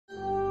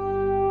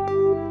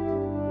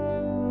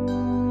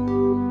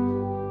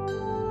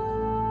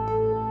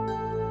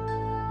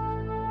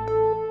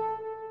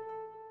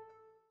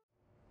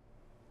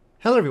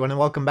Hello everyone and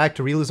welcome back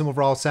to Realism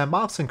Overhaul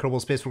Sandbox in Kerbal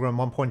Space Program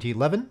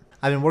 1.11.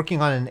 I've been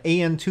working on an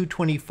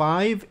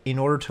An-225 in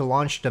order to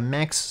launch the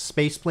max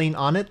spaceplane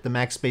on it. The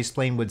max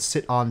spaceplane would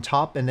sit on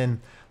top and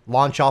then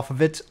launch off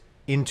of it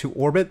into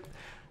orbit.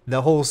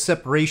 The whole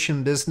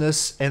separation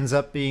business ends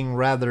up being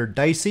rather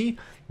dicey,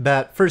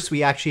 but first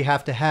we actually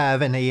have to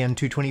have an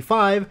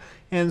An-225,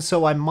 and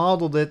so I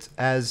modeled it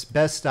as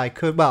best I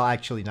could. Well,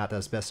 actually not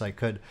as best I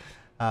could.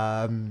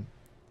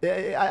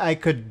 I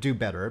could do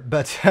better,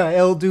 but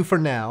it'll do for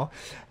now.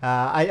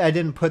 I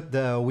didn't put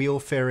the wheel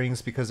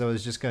fairings because I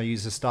was just going to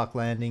use the stock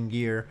landing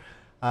gear.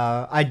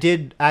 I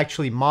did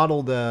actually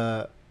model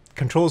the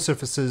control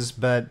surfaces,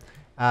 but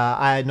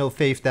I had no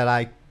faith that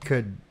I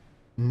could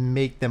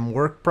make them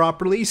work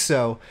properly,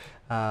 so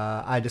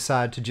I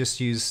decided to just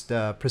use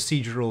the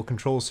procedural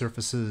control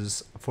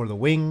surfaces for the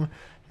wing,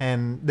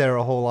 and there are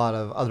a whole lot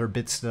of other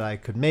bits that I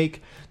could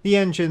make. The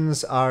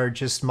engines are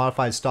just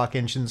modified stock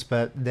engines,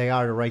 but they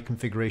are the right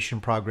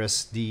configuration,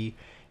 Progress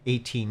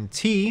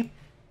D18T.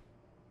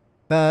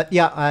 But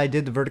yeah, I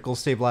did the vertical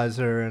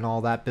stabilizer and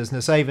all that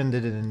business. I even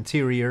did an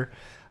interior.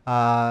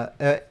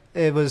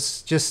 It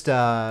was just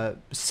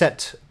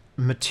set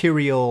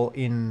material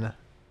in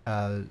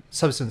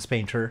Substance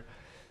Painter.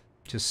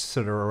 Just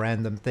sort of a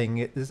random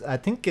thing. I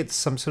think it's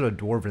some sort of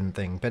dwarven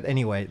thing. But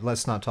anyway,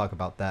 let's not talk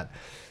about that.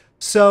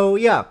 So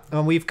yeah,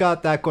 we've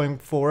got that going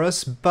for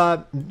us,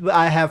 but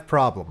I have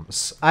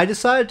problems. I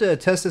decided to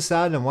test this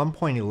out in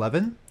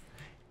 1.11,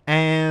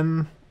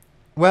 and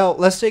well,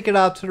 let's take it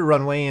out to the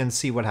runway and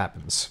see what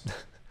happens.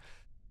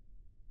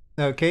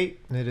 Okay,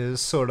 it is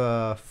sort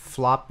of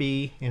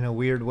floppy in a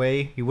weird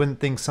way. You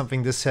wouldn't think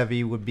something this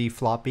heavy would be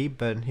floppy,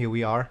 but here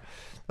we are.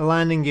 The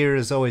landing gear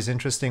is always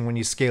interesting when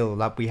you scale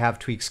it up. We have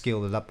tweak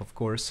scaled it up, of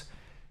course.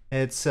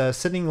 It's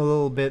sitting a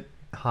little bit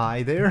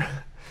high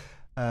there.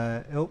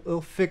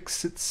 It'll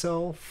fix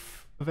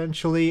itself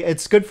eventually.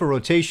 It's good for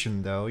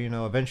rotation though, you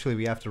know, eventually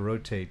we have to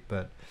rotate,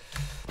 but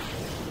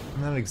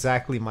not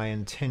exactly my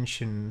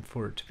intention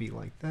for it to be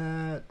like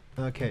that.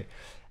 Okay,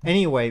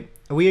 anyway,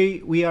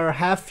 we are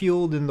half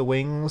fueled in the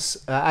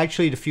wings.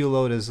 Actually the fuel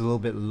load is a little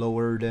bit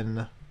lower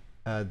than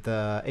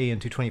the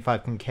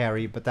An-225 can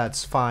carry, but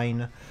that's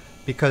fine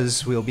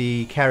because we'll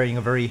be carrying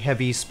a very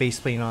heavy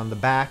spaceplane on the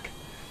back.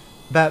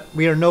 But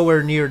we are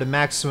nowhere near the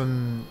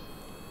maximum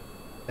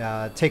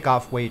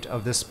takeoff weight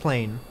of this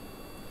plane.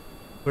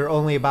 We're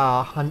only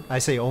about, I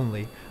say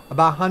only,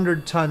 about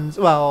 100 tons,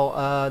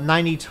 well,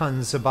 90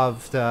 tons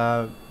above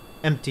the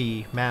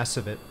empty mass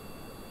of it.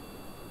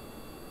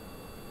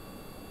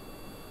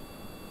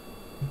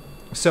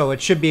 So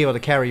it should be able to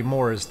carry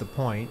more is the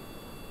point.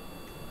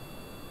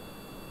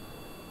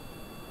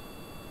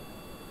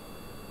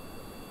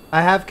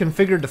 I have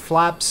configured the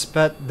flaps,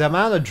 but the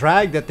amount of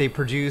drag that they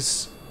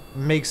produce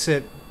makes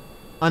it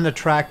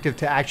unattractive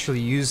to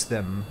actually use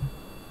them.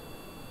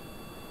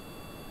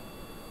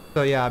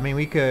 So yeah, I mean,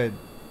 we could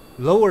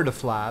lower the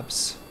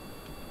flaps.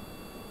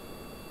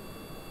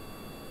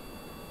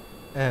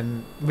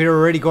 And we're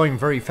already going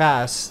very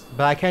fast,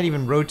 but I can't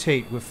even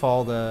rotate with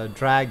all the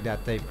drag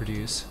that they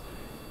produce.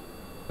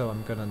 So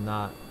I'm gonna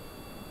not.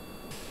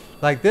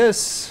 Like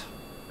this.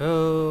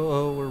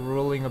 Oh, we're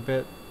rolling a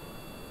bit.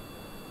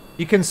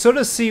 You can sort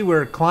of see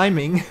we're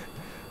climbing.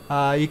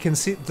 You can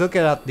see, look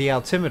at the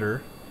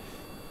altimeter.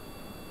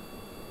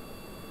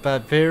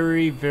 But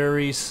very,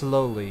 very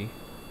slowly.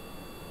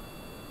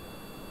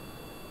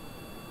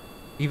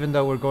 Even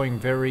though we're going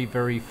very,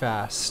 very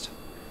fast.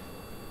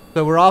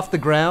 So we're off the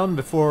ground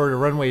before the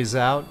runway's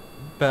out,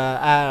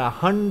 but at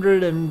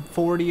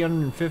 140,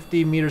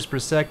 150 meters per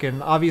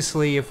second,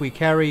 obviously if we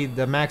carry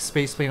the max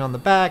spaceplane on the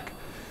back,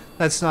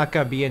 that's not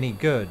going to be any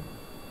good.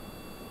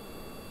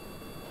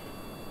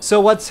 So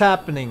what's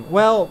happening?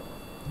 Well,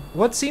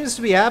 what seems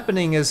to be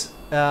happening is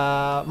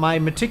my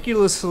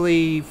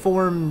meticulously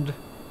formed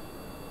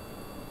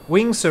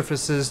wing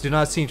surfaces do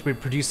not seem to be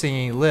producing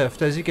any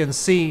lift. As you can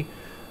see,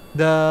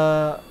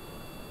 the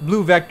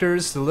blue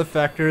vectors, the lift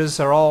vectors,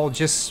 are all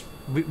just,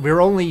 we're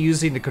only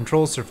using the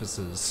control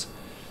surfaces.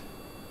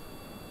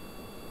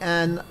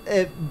 And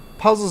it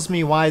puzzles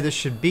me why this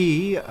should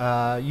be,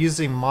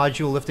 using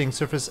module lifting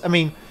surface. I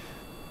mean,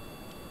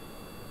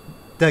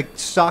 the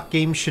stock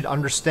game should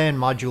understand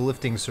module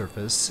lifting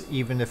surface,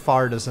 even if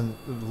FAR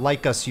doesn't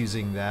like us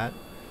using that.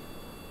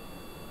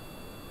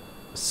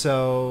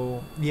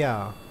 So,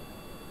 yeah.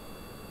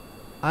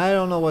 I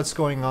don't know what's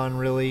going on,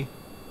 really.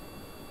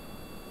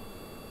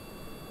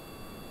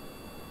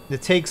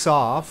 It takes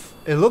off.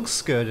 It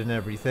looks good and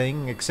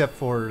everything, except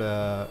for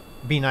the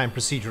B9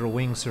 procedural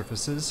wing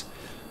surfaces.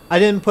 I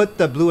didn't put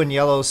the blue and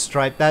yellow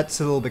stripe. That's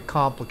a little bit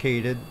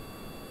complicated.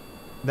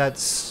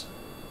 That's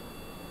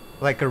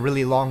like a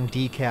really long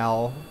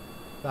decal.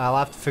 I'll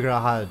have to figure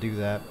out how to do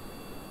that.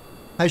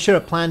 I should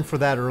have planned for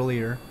that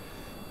earlier.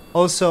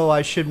 Also,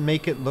 I should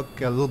make it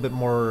look a little bit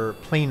more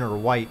plain or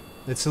white.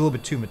 It's a little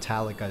bit too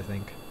metallic, I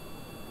think.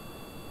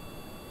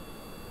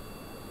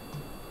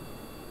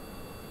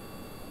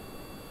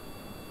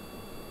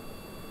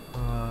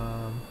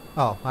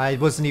 Oh, I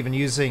wasn't even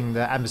using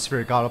the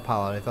atmospheric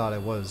autopilot. I thought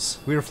it was.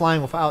 We were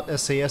flying without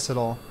SAS at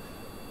all.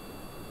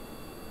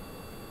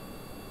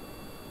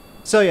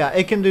 So yeah,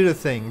 it can do the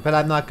thing, but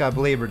I'm not gonna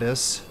belabor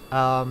this.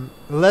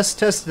 Let's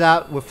test it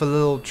out with a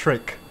little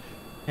trick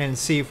and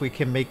see if we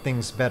can make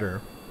things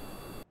better.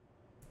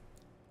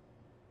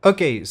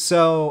 Okay,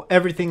 so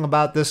everything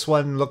about this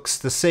one looks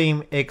the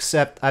same,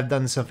 except I've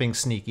done something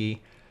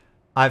sneaky.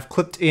 I've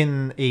clipped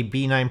in a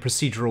B9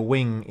 procedural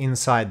wing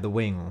inside the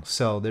wing.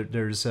 So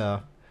there's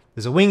a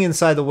wing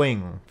inside the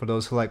wing, for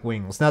those who like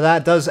wings. Now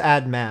that does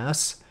add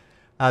mass,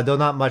 though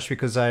not much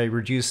because I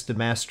reduced the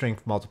mass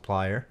strength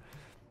multiplier.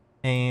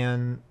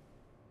 And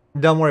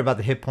don't worry about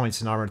the hit points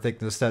and armor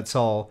thickness, that's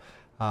all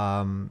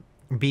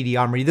BD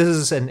armory. This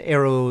is an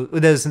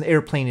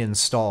airplane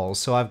install,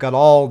 so I've got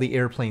all the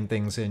airplane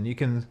things in. You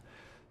can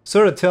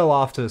sort of tell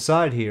off to the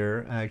side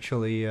here,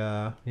 actually.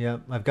 Yeah,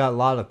 I've got a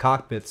lot of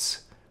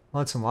cockpits.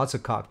 Lots and lots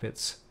of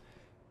cockpits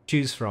to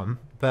choose from,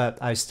 but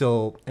I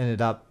still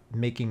ended up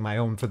making my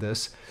own for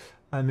this.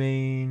 I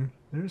mean,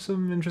 there's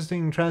some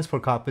interesting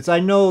transport cockpits.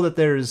 I know that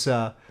there's,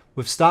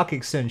 with stock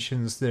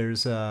extensions,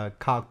 there's a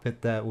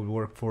cockpit that would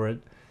work for it.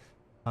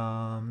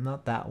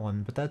 Not that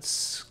one, but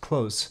that's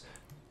close.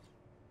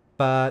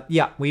 But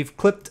yeah, we've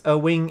clipped a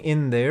wing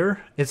in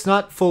there. It's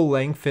not full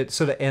length, it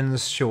sort of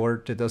ends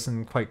short. It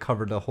doesn't quite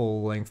cover the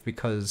whole length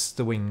because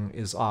the wing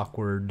is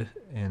awkward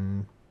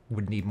and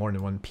would need more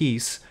than one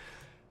piece.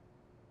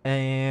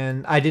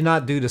 And I did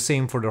not do the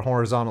same for the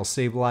horizontal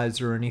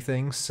stabilizer or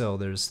anything, so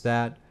there's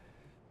that.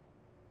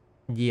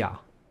 Yeah.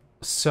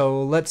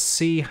 So let's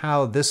see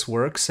how this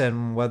works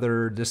and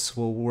whether this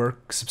will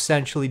work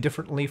substantially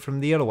differently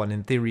from the other one.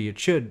 In theory it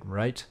should,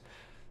 right?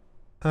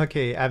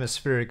 Okay,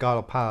 atmospheric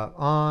autopilot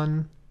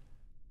on.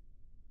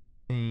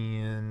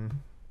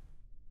 And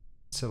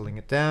settling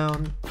it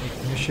down,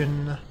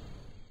 ignition,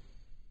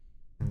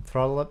 and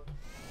throttle up.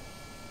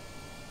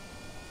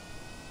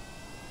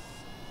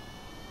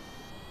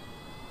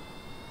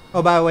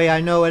 Oh, by the way,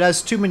 I know it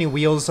has too many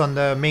wheels on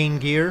the main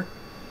gear.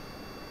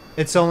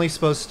 It's only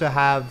supposed to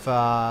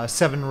have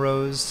 7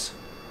 rows.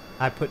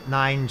 I put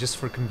 9 just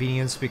for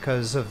convenience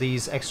because of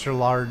these extra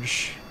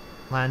large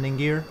landing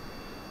gear.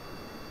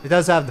 It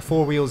does have the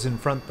 4 wheels in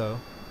front though.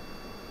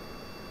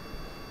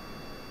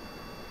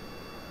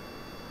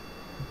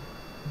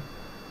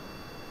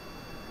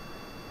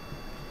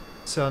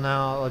 So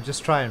now I'll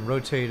just try and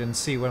rotate and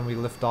see when we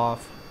lift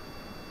off.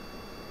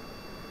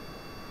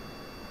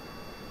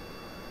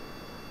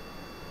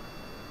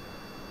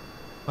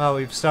 Well,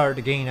 we've started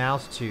to gain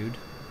altitude.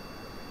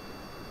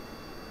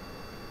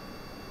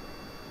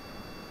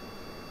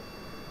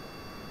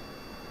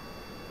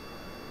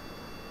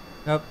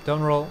 Nope,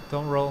 don't roll,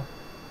 don't roll.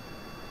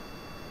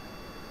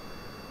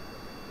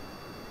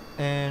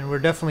 And we're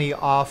definitely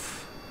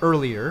off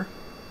earlier.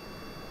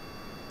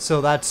 So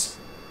that's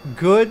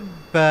good,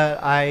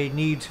 but I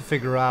need to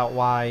figure out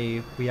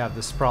why we have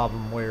this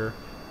problem where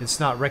it's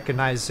not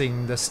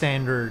recognizing the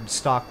standard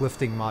stock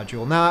lifting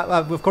module. Now,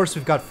 of course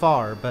we've got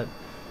FAR, but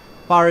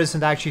FAR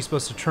isn't actually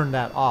supposed to turn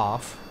that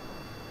off.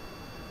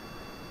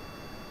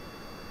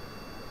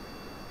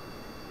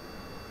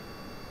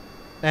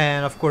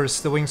 And of course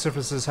the wing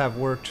surfaces have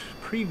worked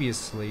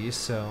previously,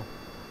 so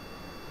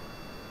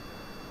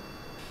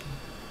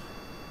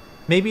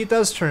maybe it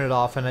does turn it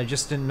off and I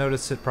just didn't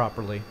notice it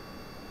properly.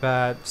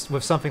 But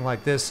with something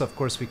like this, of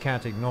course we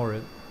can't ignore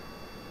it.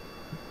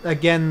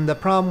 Again, the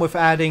problem with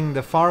adding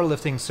the FAR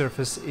lifting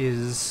surface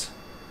is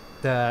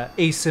the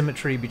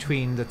asymmetry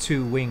between the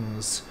two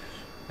wings.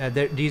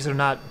 These are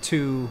not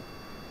two...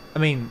 I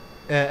mean,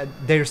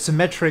 they're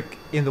symmetric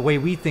in the way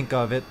we think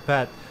of it,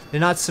 but they're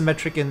not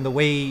symmetric in the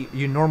way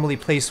you normally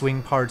place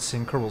wing parts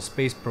in Kerbal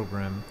Space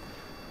Program.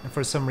 And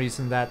for some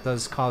reason that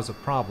does cause a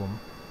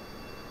problem.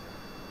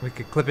 We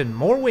could clip in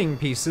more wing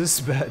pieces,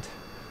 but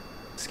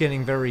it's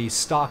getting very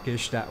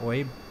stockish that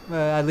way.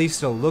 At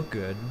least it'll look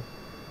good,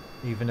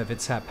 even if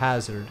it's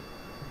haphazard.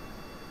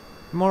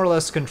 More or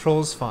less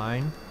controls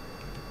fine.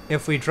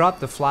 If we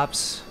drop the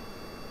flaps,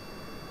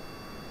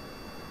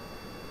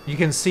 you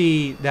can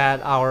see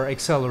that our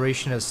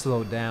acceleration has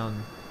slowed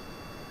down.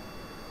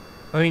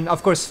 I mean,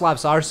 of course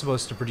flaps are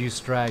supposed to produce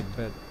drag,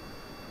 but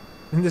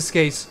in this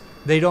case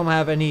they don't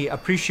have any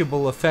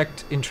appreciable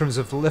effect in terms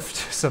of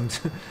lift.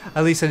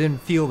 At least I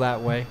didn't feel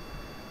that way.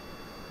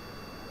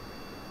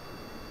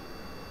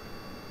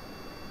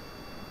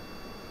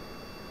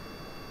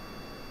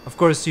 Of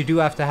course, you do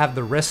have to have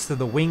the rest of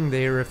the wing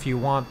there if you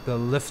want the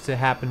lift to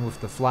happen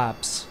with the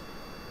flaps.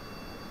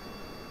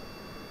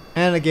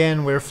 And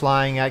again, we're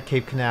flying at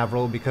Cape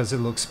Canaveral because it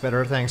looks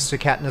better thanks to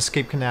Katniss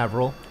Cape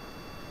Canaveral.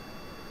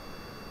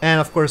 And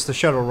of course the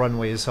shuttle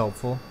runway is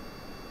helpful.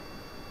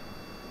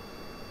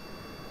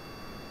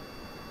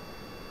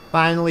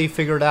 Finally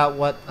figured out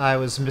what I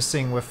was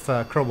missing with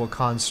Kerbal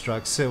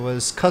Constructs. It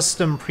was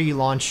custom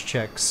pre-launch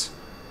checks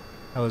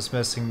that was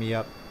messing me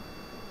up.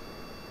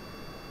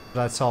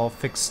 That's all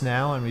fixed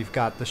now and we've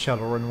got the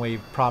shuttle runway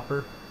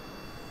proper.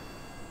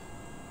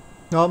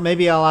 Well,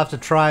 maybe I'll have to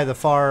try the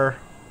FAR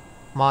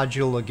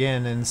module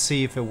again and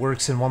see if it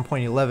works in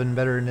 1.11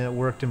 better than it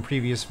worked in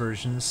previous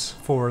versions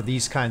for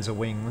these kinds of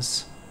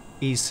wings.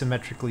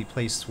 Asymmetrically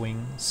placed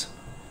wings.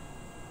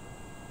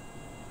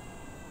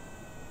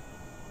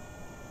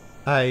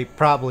 I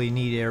probably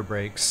need air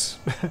brakes.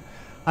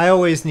 I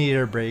always need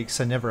air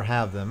brakes. I never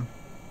have them.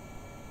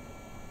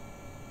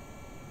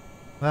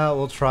 Well,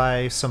 we'll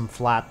try some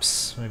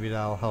flaps. Maybe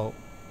that'll help.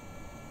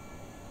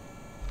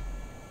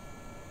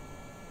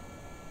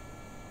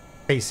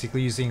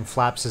 Basically using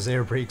flaps as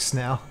air brakes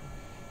now.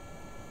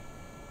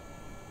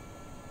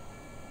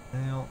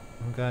 Well,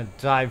 I'm gonna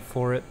dive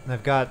for it.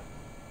 I've got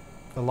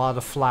a lot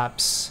of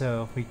flaps,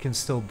 so we can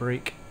still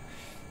brake.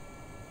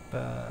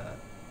 But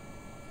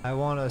I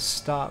want to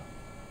stop.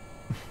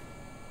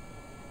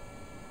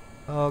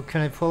 Oh,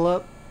 can I pull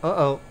up?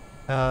 Uh-oh.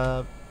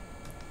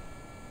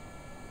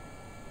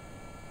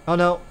 Oh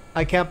no,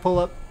 I can't pull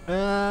up.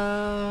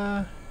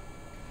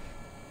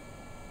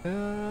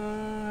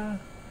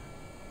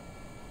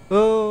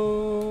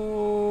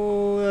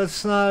 Oh,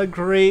 that's not a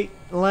great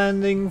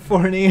landing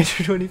for an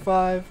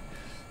An-225.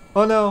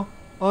 Oh no.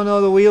 Oh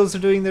no, the wheels are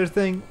doing their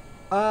thing.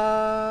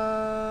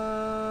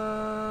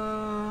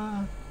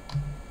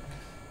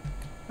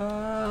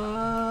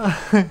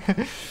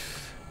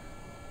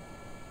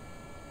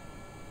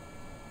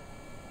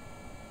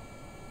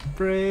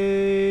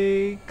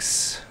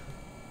 Brakes.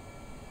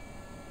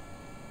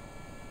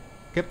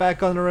 Get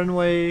back on the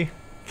runway.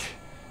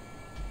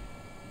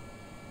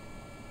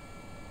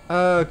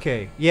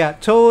 Okay, yeah,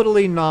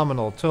 totally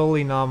nominal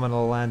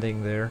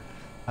landing there,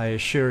 I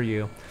assure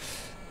you.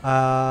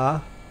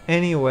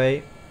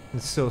 Anyway, I'm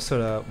still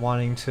sort of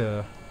wanting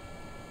to...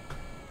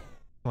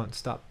 Come on,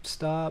 stop.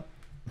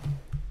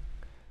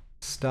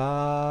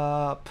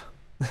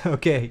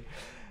 Okay.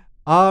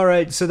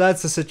 Alright, so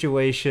that's the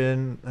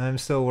situation. I'm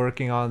still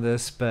working on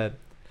this, but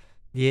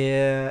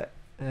yeah,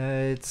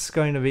 it's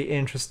going to be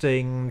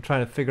interesting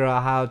trying to figure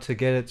out how to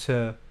get it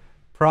to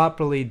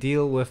properly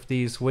deal with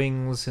these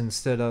wings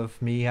instead of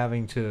me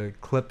having to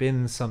clip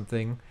in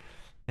something.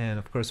 And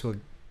of course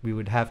we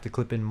would have to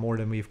clip in more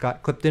than we've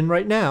got clipped in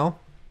right now.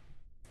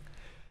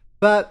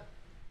 But,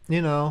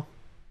 you know,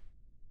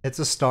 it's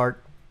a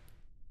start.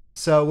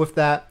 So with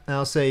that,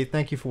 I'll say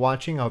thank you for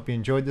watching. I hope you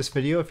enjoyed this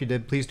video. If you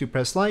did, please do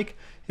press like.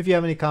 If you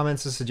have any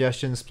comments or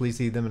suggestions, please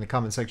leave them in the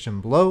comment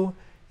section below.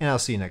 And I'll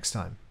see you next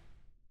time.